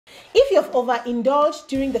If you've overindulged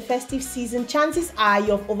during the festive season, chances are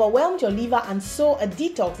you've overwhelmed your liver, and so a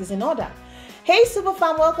detox is in order. Hey Super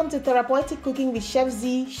Fam, welcome to Therapeutic Cooking with Chef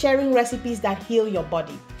Zee, sharing recipes that heal your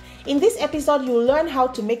body. In this episode, you'll learn how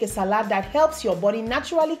to make a salad that helps your body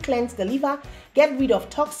naturally cleanse the liver, get rid of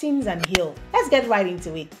toxins, and heal. Let's get right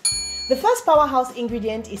into it. The first powerhouse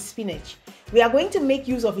ingredient is spinach. We are going to make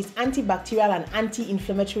use of its antibacterial and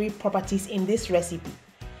anti-inflammatory properties in this recipe.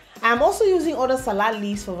 I am also using other salad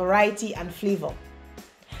leaves for variety and flavor.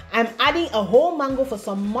 I'm adding a whole mango for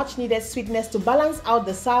some much needed sweetness to balance out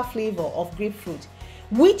the sour flavor of grapefruit,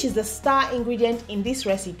 which is the star ingredient in this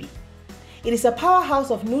recipe. It is a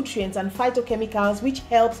powerhouse of nutrients and phytochemicals which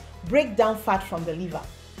helps break down fat from the liver.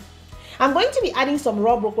 I'm going to be adding some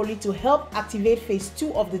raw broccoli to help activate phase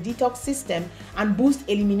 2 of the detox system and boost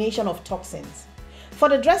elimination of toxins. For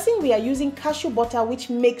the dressing, we are using cashew butter, which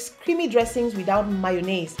makes creamy dressings without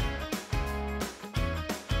mayonnaise.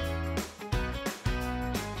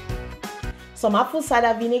 Some apple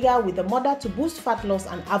cider vinegar with the mother to boost fat loss,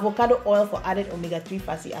 and avocado oil for added omega-3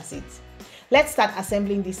 fatty acids. Let's start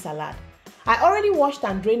assembling this salad. I already washed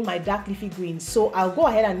and drained my dark leafy greens, so I'll go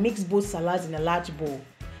ahead and mix both salads in a large bowl.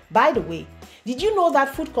 By the way, did you know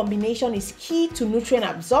that food combination is key to nutrient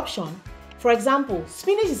absorption? For example,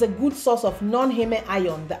 spinach is a good source of non-heme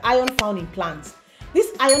iron, the iron found in plants.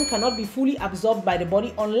 This iron cannot be fully absorbed by the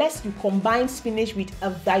body unless you combine spinach with a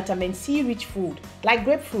vitamin C rich food, like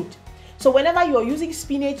grapefruit. So whenever you are using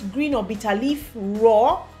spinach, green or bitter leaf,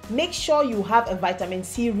 raw, make sure you have a vitamin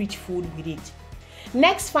C rich food with it.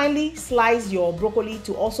 Next, finally, slice your broccoli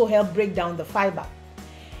to also help break down the fiber.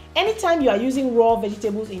 Anytime you are using raw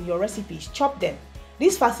vegetables in your recipes, chop them.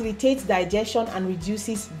 This facilitates digestion and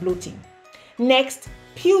reduces bloating. Next,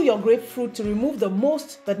 peel your grapefruit to remove the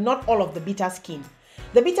most but not all of the bitter skin.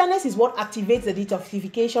 The bitterness is what activates the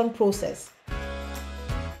detoxification process.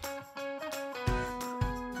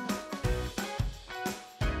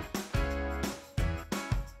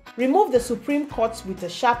 Remove the supreme cuts with a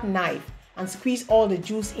sharp knife and squeeze all the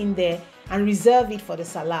juice in there and reserve it for the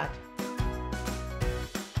salad.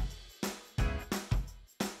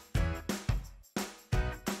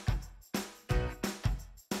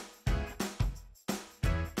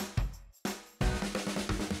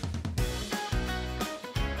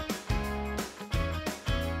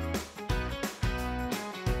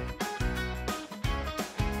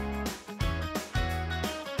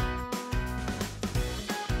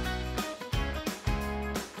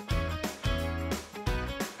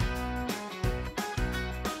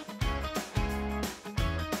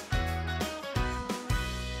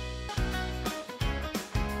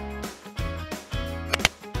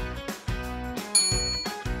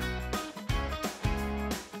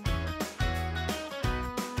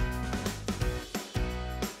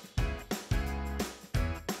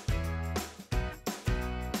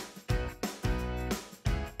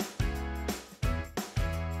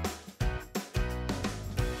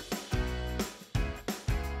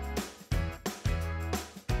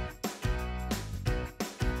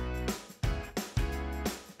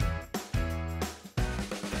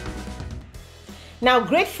 Now,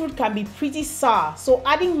 grapefruit can be pretty sour, so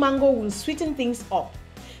adding mango will sweeten things up.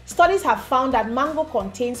 Studies have found that mango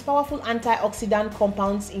contains powerful antioxidant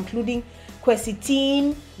compounds including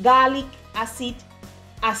quercetin, garlic acid,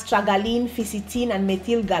 astragalin, ficitine, and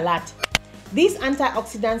methyl galate. These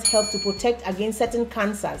antioxidants help to protect against certain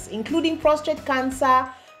cancers, including prostate cancer,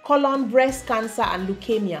 colon, breast cancer, and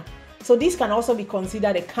leukemia. So this can also be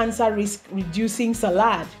considered a cancer risk reducing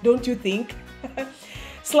salad, don't you think?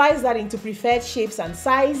 Slice that into preferred shapes and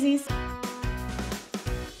sizes.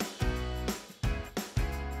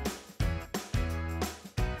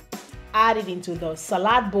 Add it into the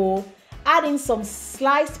salad bowl. Add in some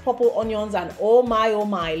sliced purple onions, and oh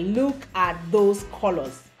my, look at those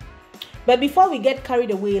colors. But before we get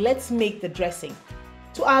carried away, let's make the dressing.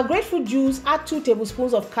 To our grapefruit juice, add 2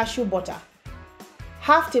 tablespoons of cashew butter,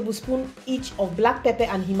 half tablespoon each of black pepper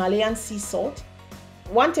and Himalayan sea salt,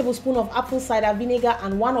 1 tablespoon of apple cider vinegar,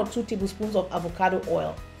 and 1 or 2 tablespoons of avocado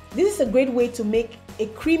oil. This is a great way to make a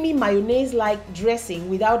creamy mayonnaise-like dressing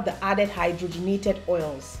without the added hydrogenated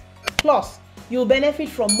oils. Plus, you'll benefit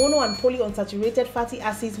from mono and polyunsaturated fatty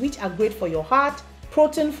acids, which are great for your heart,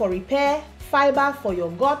 protein for repair, fiber for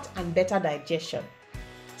your gut, and better digestion.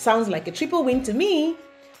 Sounds like a triple win to me.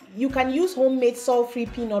 You can use homemade salt-free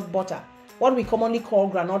peanut butter, what we commonly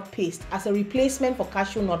call groundnut paste, as a replacement for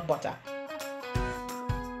cashew nut butter.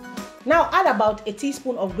 Now add about a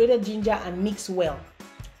teaspoon of grated ginger and mix well.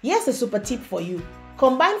 Here's a super tip for you.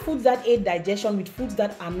 Combine foods that aid digestion with foods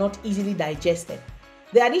that are not easily digested.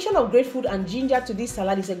 The addition of grapefruit and ginger to this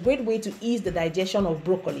salad is a great way to ease the digestion of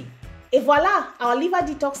broccoli. Et voila, our liver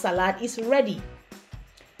detox salad is ready.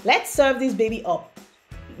 Let's serve this baby up.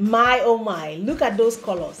 My oh my, look at those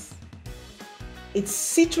colors. It's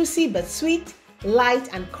citrusy but sweet,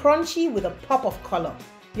 light and crunchy with a pop of color.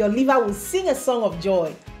 Your liver will sing a song of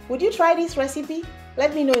joy. Would you try this recipe?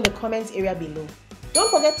 Let me know in the comments area below.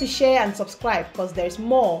 Don't forget to share and subscribe because there's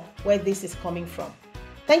more where this is coming from.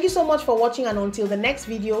 Thank you so much for watching, and until the next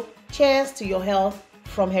video, cheers to your health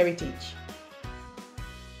from Heritage.